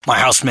My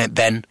housemate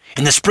Ben,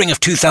 in the spring of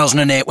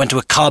 2008, went to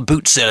a car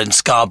boot sale in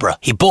Scarborough.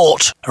 He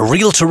bought a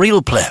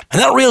reel-to-reel player, and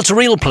that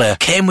reel-to-reel player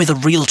came with a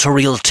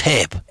reel-to-reel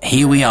tape.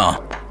 Here we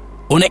are,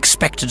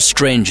 unexpected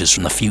strangers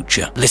from the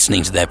future,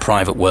 listening to their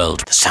private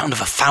world. The sound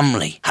of a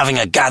family, having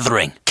a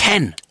gathering.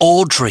 Ken,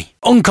 Audrey,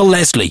 Uncle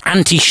Leslie,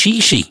 Auntie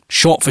Shishi,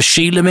 short for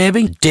Sheila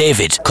maybe?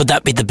 David, could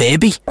that be the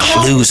baby?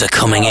 Clues are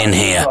coming in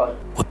here.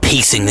 We're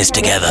piecing this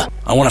together.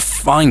 I want to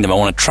find them, I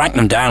want to track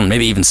them down,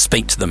 maybe even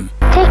speak to them.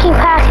 Taking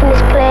part in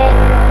this play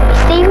is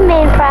Stephen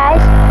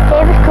Mainprice,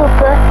 David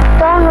Cooper,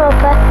 Dawn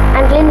Roper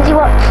and Lindsay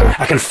Watson.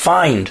 I can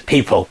find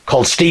people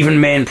called Stephen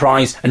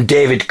Mainprice and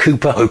David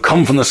Cooper who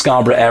come from the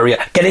Scarborough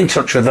area, get in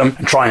touch with them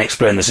and try and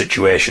explain the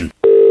situation.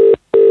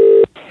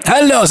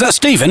 Hello, is that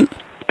Stephen?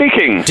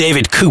 Speaking.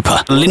 David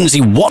Cooper,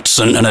 Lindsay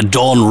Watson and a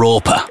Dawn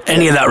Roper.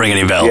 Any of that ring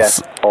any bells?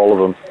 Yeah, all of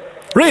them.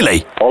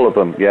 Really? All of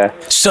them, yeah.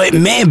 So it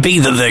may be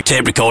that the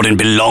tape recording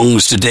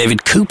belongs to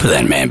David Cooper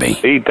then, maybe?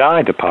 He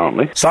died,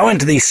 apparently. So I went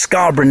to the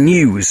Scarborough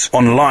News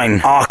online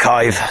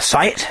archive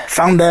site,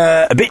 found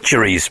their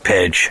obituaries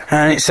page,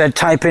 and it said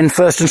type in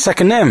first and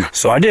second name.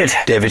 So I did,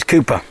 David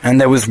Cooper,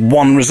 and there was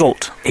one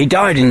result. He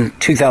died in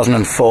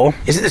 2004.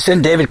 Is it the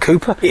same David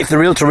Cooper? If the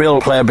reel-to-reel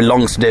player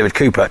belongs to David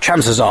Cooper,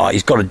 chances are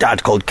he's got a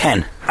dad called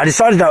Ken. I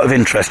decided out of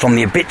interest on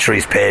the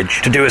obituaries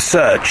page to do a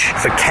search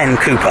for Ken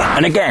Cooper.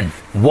 And again,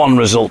 one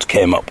result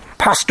came up.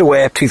 Passed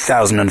away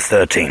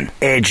 2013,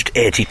 aged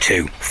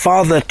 82.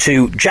 Father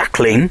to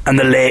Jacqueline and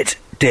the late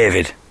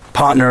David.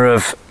 Partner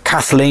of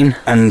Kathleen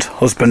and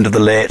husband of the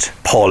late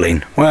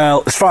Pauline.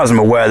 Well, as far as I'm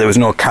aware, there was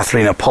no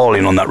Kathleen or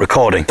Pauline on that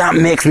recording. That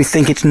makes me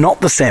think it's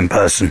not the same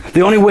person.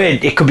 The only way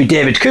it could be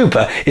David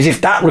Cooper is if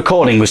that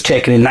recording was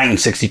taken in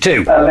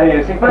 1962.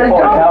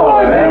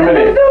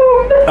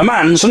 A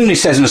man suddenly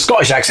says in a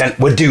Scottish accent,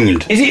 "We're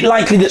doomed." Is it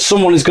likely that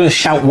someone is going to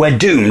shout "We're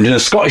doomed" in a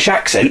Scottish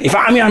accent?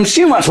 I'm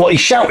assuming that's what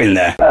he's shouting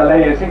there.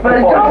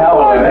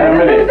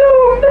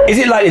 Is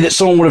it likely that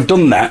someone would have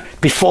done that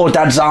before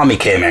Dad's Army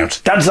came out?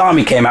 Dad's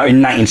Army came out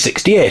in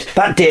 1968.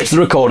 That dates the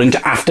recording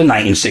to after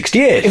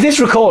 1968. If this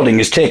recording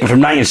is taken from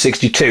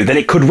 1962, then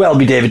it could well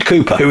be David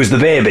Cooper, who was the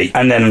baby,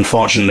 and then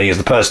unfortunately is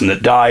the person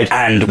that died,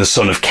 and the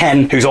son of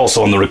Ken, who's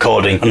also on the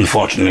recording,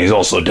 unfortunately has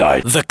also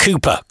died. The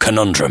Cooper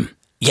Conundrum.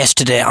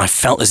 Yesterday I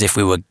felt as if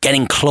we were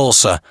getting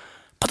closer,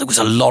 but there was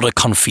a lot of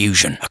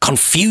confusion. A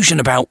confusion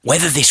about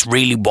whether this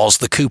really was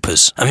the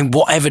Coopers.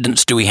 What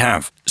evidence do we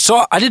have?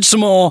 So I did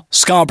some more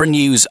Scarborough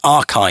News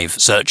archive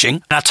searching,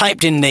 and I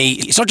typed in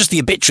it's not just the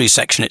obituary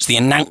section, it's the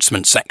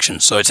announcement section.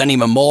 So it's any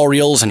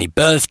memorials, any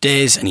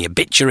birthdays, any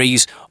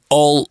obituaries,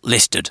 all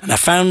listed. And I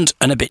found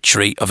an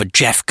obituary of a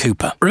Jeff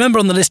Cooper. Remember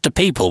on the list of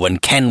people when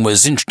Ken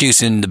was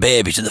introducing the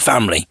baby to the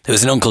family, there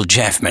was an Uncle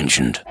Jeff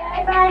mentioned.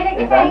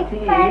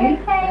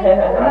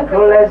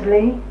 Uncle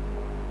Leslie,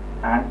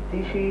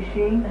 Auntie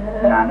Shishi,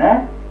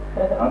 Nana,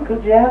 Uncle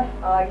Jeff,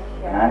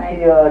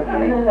 Auntie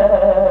Audrey.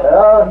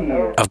 Oh,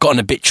 here. I've got an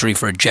obituary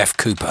for a Jeff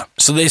Cooper.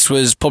 So this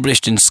was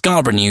published in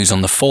Scarborough News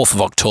on the 4th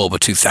of October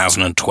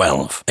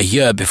 2012, a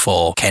year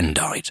before Ken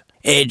died.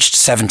 Aged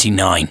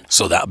 79,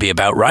 so that'd be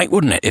about right,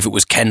 wouldn't it, if it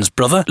was Ken's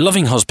brother?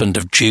 Loving husband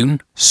of June,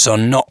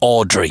 son not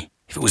Audrey.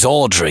 If it was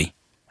Audrey,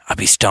 I'd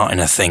be starting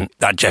to think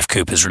that Jeff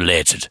Cooper's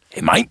related.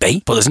 It might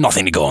be, but there's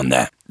nothing to go on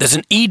there. There's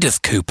an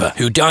Edith Cooper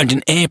who died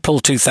in April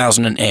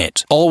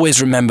 2008.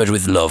 Always remembered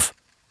with love.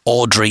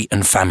 Audrey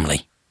and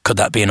family. Could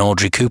that be an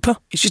Audrey Cooper?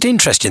 It's just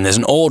interesting, there's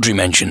an Audrey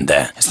mentioned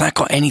there. Has that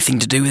got anything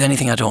to do with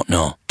anything? I don't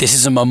know. This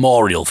is a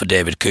memorial for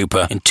David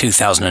Cooper in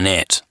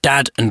 2008.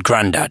 Dad and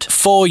Grandad.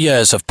 4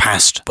 years have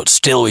passed, but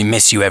still we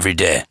miss you every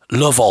day.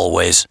 Love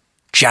always.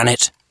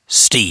 Janet,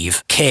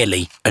 Steve,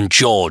 Kaylee and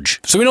George.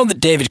 So we know that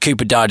David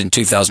Cooper died in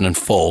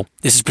 2004.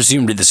 This is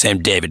presumably the same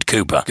David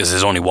Cooper, because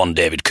there's only one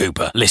David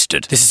Cooper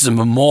listed. This is a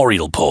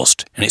memorial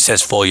post, and it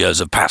says 4 years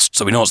have passed,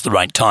 so we know it's the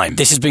right time.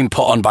 This has been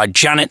put on by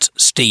Janet,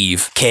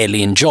 Steve,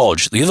 Kaylee and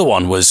George. The other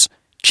one was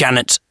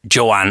Janet,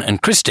 Joanne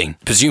and Christine.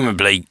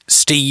 Presumably,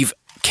 Steve,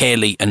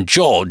 Kaylee and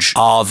George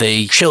are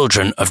the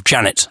children of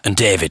Janet and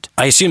David.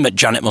 I assume that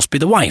Janet must be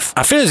the wife.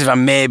 I feel as if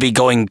I'm maybe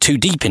going too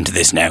deep into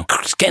this now.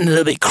 It's getting a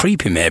little bit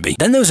creepy maybe.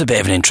 Then there was a bit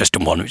of an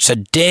interesting one which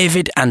said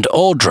David and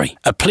Audrey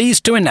are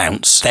pleased to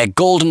announce their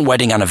golden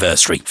wedding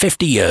anniversary,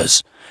 50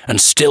 years,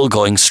 and still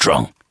going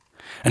strong.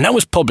 And that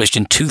was published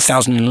in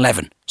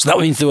 2011. So that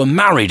means they were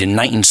married in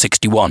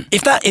 1961.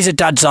 If that is a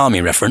Dad's Army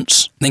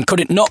reference, then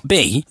could it not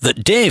be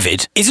that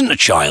David isn't a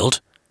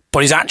child, but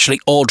he's actually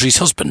Audrey's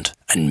husband?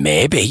 And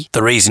maybe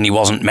the reason he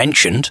wasn't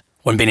mentioned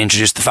when being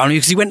introduced to the family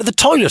because he went to the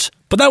toilet.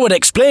 But that would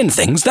explain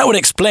things. That would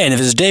explain if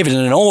there's David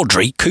and an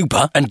Audrey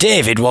Cooper and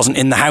David wasn't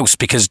in the house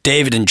because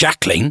David and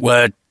Jacqueline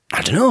were,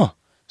 I don't know,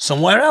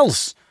 somewhere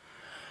else.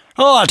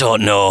 Oh, I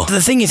don't know.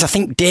 The thing is, I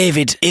think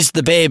David is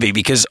the baby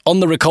because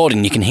on the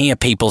recording you can hear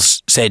people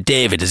say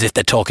David as if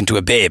they're talking to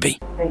a baby.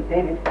 Hey,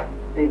 David.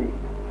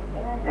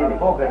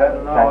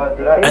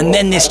 And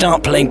then they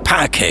start playing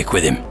pat cake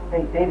with him.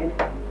 Hey, David.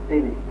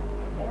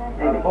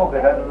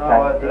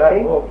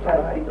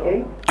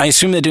 I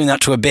assume they're doing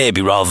that to a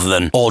baby rather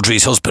than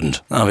Audrey's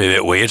husband. That'll be a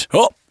bit weird.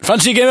 Oh,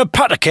 fancy a game of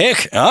pat a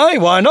cake? Aye,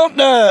 why not?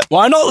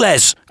 Why not,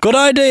 Les? Good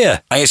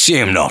idea. I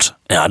assume not.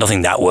 No, I don't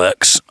think that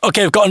works.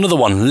 Okay, I've got another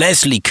one.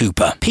 Leslie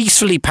Cooper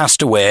peacefully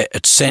passed away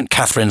at St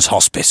Catherine's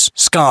Hospice,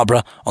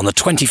 Scarborough, on the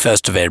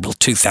 21st of April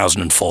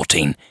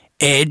 2014.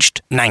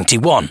 Aged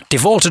 91,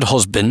 devoted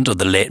husband of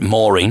the late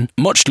Maureen,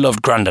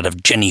 much-loved granddad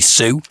of Jenny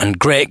Sue, and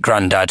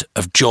great-granddad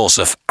of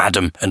Joseph,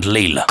 Adam and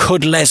Leela.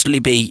 Could Leslie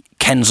be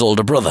Ken's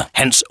older brother,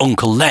 hence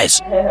Uncle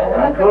Les?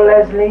 Uncle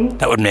Leslie?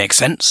 That would make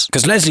sense,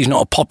 because Leslie's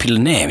not a popular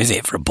name, is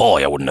it, for a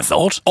boy, I wouldn't have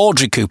thought.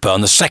 Audrey Cooper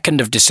on the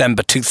 2nd of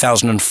December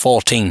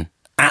 2014,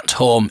 at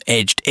home,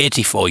 aged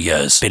 84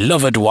 years,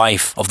 beloved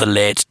wife of the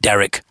late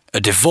Derek, a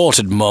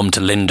devoted mum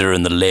to Linda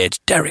and the late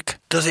Derek.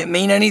 Does it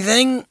mean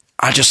anything?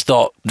 I just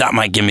thought that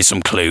might give me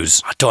some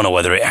clues. I don't know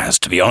whether it has,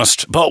 to be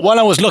honest. But while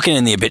I was looking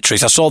in the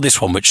obituaries, I saw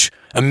this one which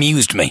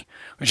amused me,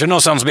 which I know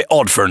sounds a bit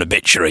odd for an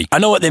obituary. I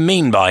know what they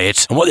mean by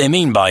it, and what they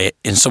mean by it,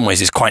 in some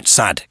ways, is quite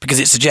sad, because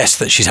it suggests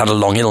that she's had a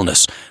long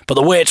illness. But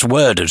the way it's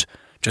worded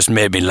just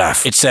made me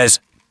laugh. It says,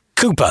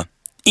 Cooper,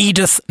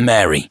 Edith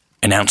Mary,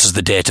 announces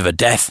the date of her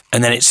death,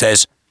 and then it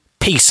says,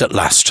 peace at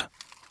last.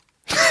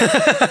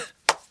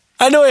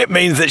 I know it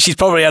means that she's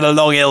probably had a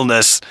long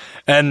illness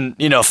and,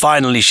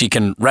 finally she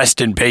can rest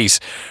in peace.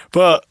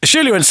 But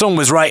surely when someone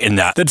was writing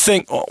that, they'd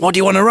think, what do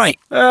you want to write?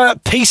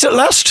 Peace at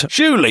last?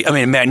 Surely. I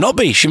mean, it may not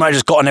be. She might have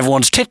just got on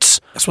everyone's tits.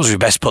 I suppose we'd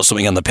best put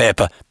something on the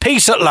paper.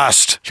 Peace at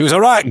last. She was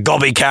a right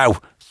gobby cow.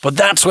 But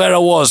that's where I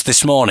was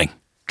this morning.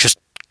 Just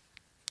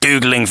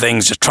Googling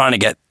things, just trying to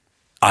get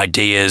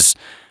ideas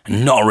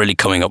and not really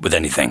coming up with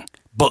anything.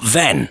 But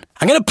then,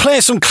 I'm going to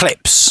play some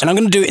clips, and I'm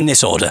going to do it in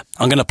this order.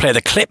 I'm going to play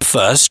the clip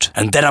first,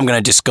 and then I'm going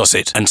to discuss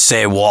it and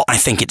say what I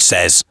think it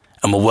says,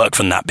 and we'll work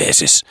from that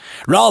basis.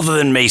 Rather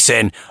than me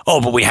saying,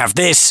 but we have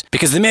this,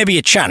 because there may be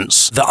a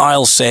chance that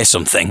I'll say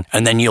something,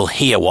 and then you'll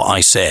hear what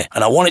I say.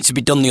 And I want it to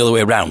be done the other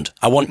way around.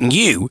 I want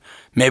you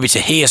maybe to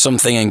hear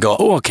something and go,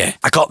 okay,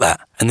 I got that.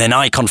 And then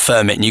I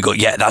confirm it, and you go,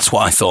 yeah, that's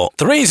what I thought.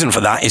 The reason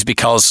for that is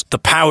because the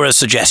power of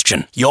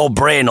suggestion. Your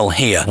brain will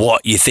hear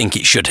what you think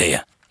it should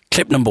hear.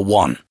 Clip number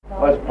 1.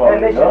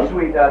 Listen,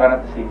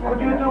 sweetheart. Could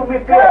you do me a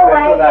Go favor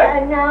away.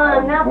 tonight? No,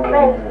 I'm not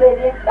friends with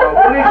you.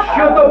 Please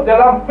shut up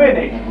till I'm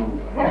finished.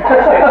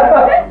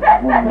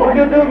 Would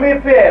you do me a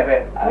favor?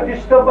 Would you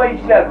stop by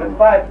yourself in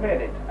 5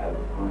 minutes?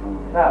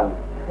 Now,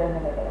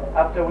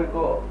 after we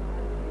go.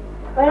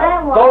 But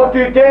I won't. Don't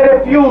you dare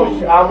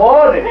refuse. I'm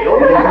warning you.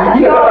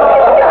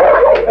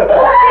 Sit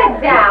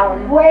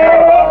down.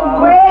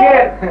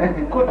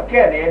 Good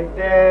Kenny and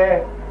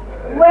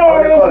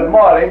Where is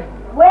Molly.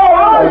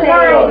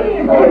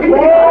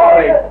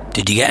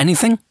 Did you get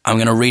anything? I'm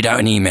going to read out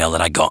an email that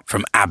I got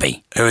from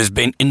Abby, who has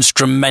been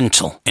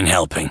instrumental in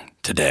helping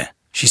today.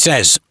 She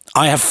says,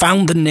 I have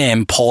found the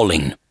name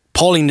Pauline.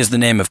 Pauline is the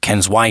name of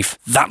Ken's wife.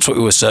 That's what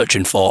we were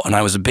searching for, and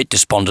I was a bit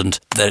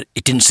despondent that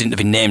it didn't seem to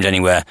be named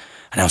anywhere,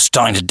 and I was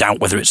starting to doubt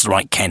whether it's the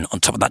right Ken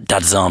on top of that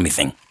Dad's Army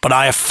thing. But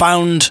I have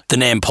found the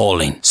name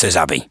Pauline, says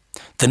Abby.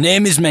 The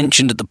name is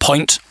mentioned at the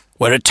point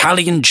where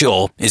Italian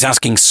Joe is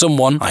asking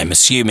someone, I'm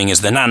assuming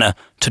as the Nana,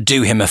 to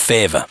do him a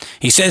favour.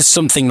 He says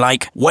something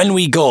like, when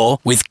we go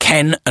with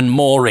Ken and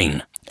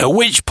Maureen, at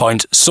which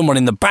point someone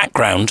in the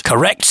background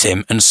corrects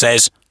him and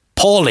says,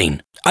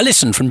 Pauline. I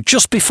listened from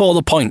just before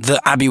the point that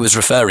Abby was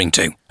referring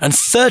to, and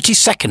 30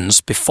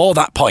 seconds before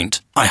that point,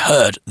 I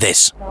heard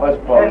this.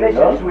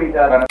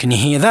 Can you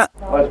hear that?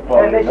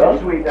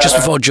 Just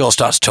before Joe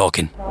starts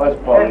talking.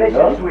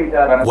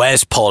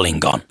 Where's Pauline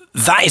gone?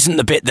 That isn't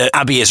the bit that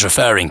Abby is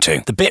referring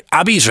to. The bit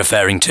Abby is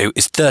referring to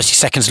is 30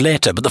 seconds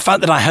later, but the fact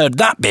that I heard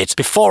that bit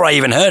before I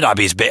even heard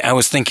Abby's bit, I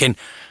was thinking,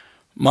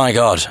 my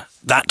God,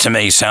 that to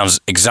me sounds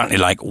exactly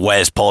like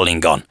where's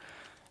Pauline gone?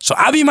 So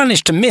Abby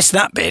managed to miss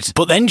that bit,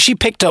 but then she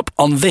picked up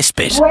on this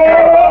bit. Good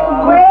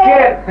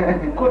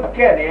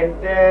Kenny and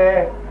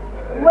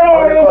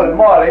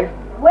Molly.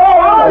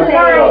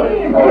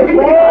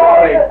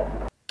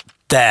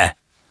 There.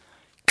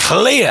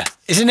 Clear.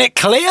 Isn't it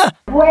clear?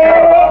 Good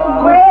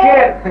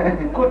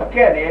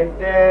Kenny and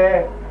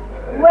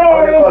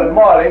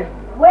Molly.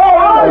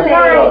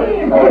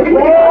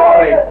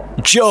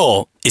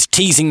 Joe is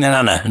teasing the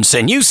Nana and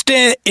saying, you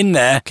stay in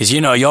there, because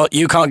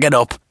you can't get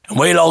up. And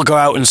we'll all go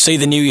out and see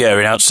the new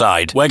year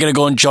outside. We're going to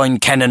go and join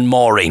Ken and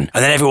Maureen.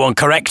 And then everyone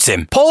corrects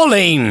him.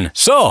 Pauline!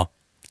 So,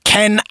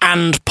 Ken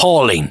and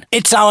Pauline.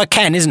 It's our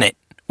Ken, isn't it?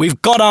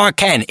 We've got our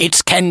Ken.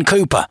 It's Ken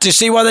Cooper. Do you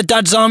see why the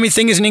Dad's Army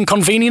thing is an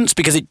inconvenience?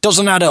 Because it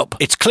doesn't add up.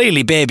 It's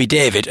clearly Baby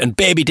David, and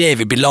Baby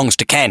David belongs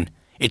to Ken.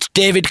 It's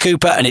David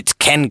Cooper and it's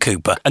Ken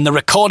Cooper. And the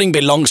recording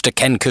belongs to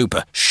Ken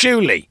Cooper.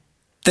 Surely.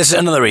 There's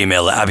another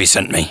email that Abby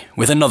sent me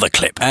with another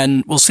clip.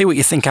 And we'll see what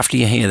you think after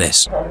you hear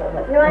this. You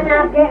want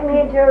to get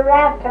me to a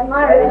rap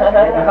tomorrow?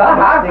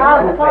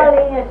 I'll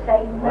call in a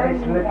second. Nice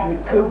little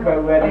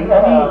Cooper wedding.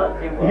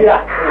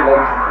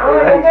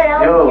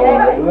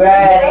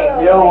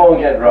 You won't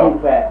get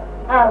wrong.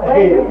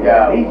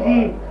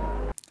 Easy.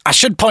 I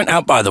should point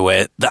out, by the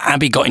way, that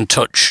Abby got in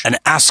touch and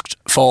asked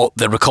for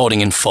the recording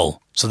in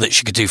full. so that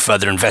she could do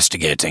further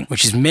investigating,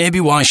 which is maybe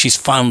why she's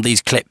found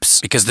these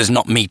clips, because there's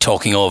not me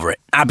talking over it.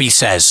 Abby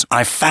says,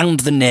 I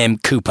found the name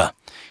Cooper.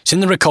 It's in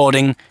the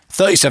recording,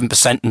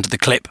 37% into the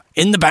clip.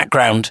 In the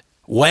background,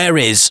 where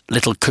is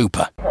little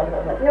Cooper?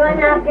 You will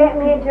not get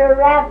me to a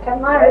rap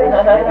tomorrow.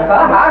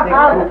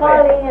 I'm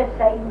falling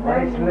asleep.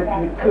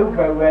 Little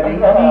Cooper, where is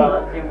he?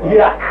 Oh,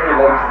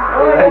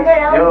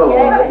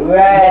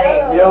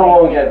 You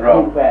won't get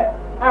wrong.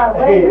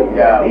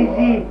 where Is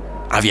he?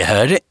 Have you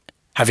heard it?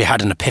 Have you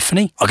had an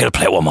epiphany? I'm going to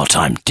play it one more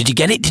time. Did you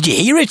get it? Did you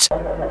hear it? You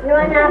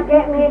will not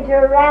get me to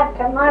a rap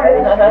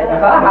tomorrow.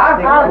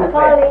 I'm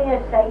falling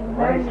asleep.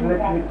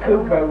 Little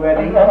Cooper, where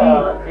is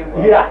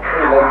he?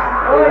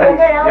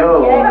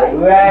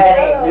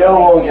 You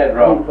won't get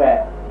wrong.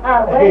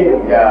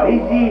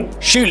 Is he?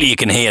 Surely you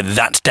can hear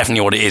that's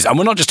definitely what it is. And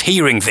we're not just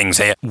hearing things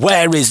here.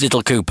 Where is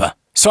little Cooper?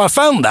 So I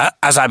found that,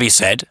 as Abby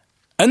said,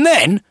 and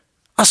then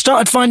I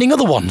started finding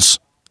other ones.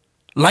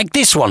 Like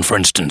this one, for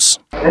instance.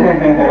 I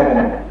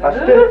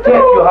still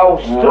tell you how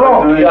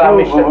strong you are,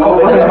 Mr.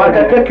 Cooper. I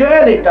can take you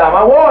any time.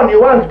 I warned you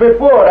once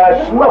before. I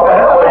snap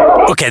ahead of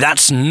you. Okay,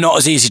 that's not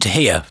as easy to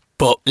hear,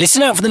 but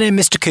listen out for the name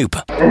Mr.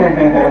 Cooper.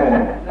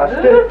 I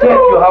still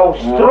tell you how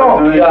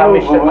strong you are,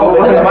 Mr.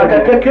 Cooper. I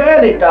can take you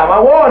any time. I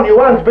warned you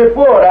once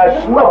before. I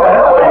snap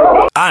ahead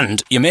of you.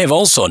 And you may have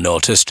also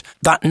noticed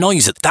that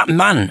noise, that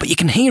man, but you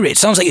can hear it. It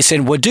sounds like he's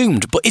saying we're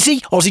doomed, but is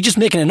he? Or is he just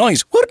making a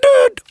noise? We're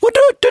dead, we're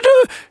dead, dead,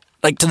 dead.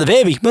 Like to the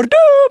baby. We're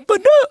dead, we're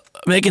dead.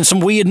 Making some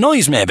weird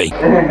noise, maybe.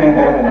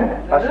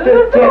 I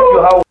still tell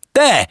you how.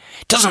 There.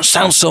 It doesn't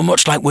sound so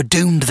much like we're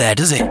doomed there,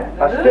 does it?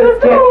 I still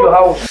tell you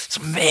how.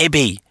 So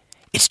maybe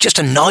it's just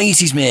a noise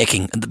he's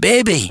making, and the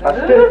baby. I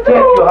still tell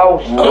you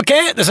how.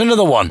 Okay, there's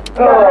another one.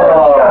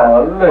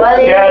 Oh, look,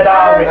 get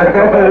down, Mr.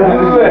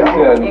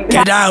 Cooper.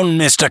 Get down,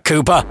 Mr.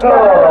 Cooper.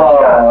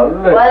 Oh,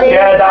 look,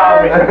 get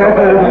down, Mr.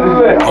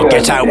 Cooper. Or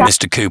get out,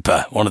 Mr.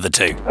 Cooper. One of the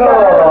two.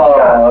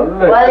 Oh,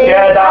 look,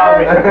 get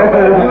down, Mr.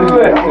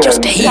 Cooper.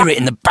 Just hear it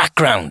in the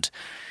background.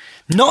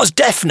 Not as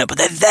definite, but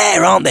they're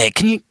there, aren't they?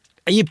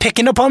 Are you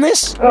picking up on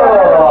this?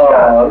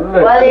 Oh,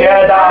 look,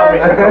 get down,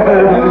 Mr.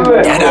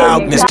 Cooper. Get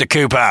out, Mr.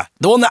 Cooper.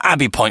 The one that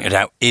Abby pointed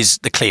out is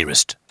the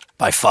clearest,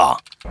 by far.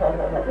 You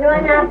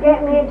will not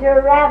get me to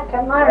a rap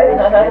tomorrow.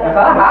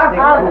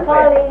 I'm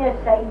falling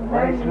asleep.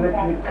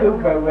 Little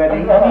Cooper, where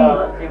is he?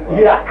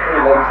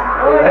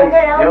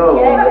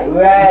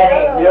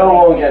 You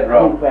won't get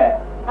wrong.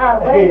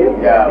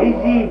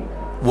 Is he?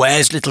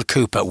 Where's little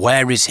Cooper?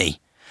 Where is he?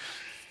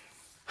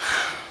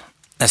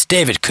 That's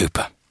David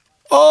Cooper.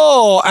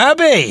 Oh,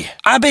 Abby!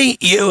 Abby,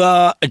 you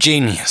are a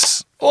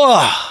genius.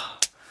 Oh,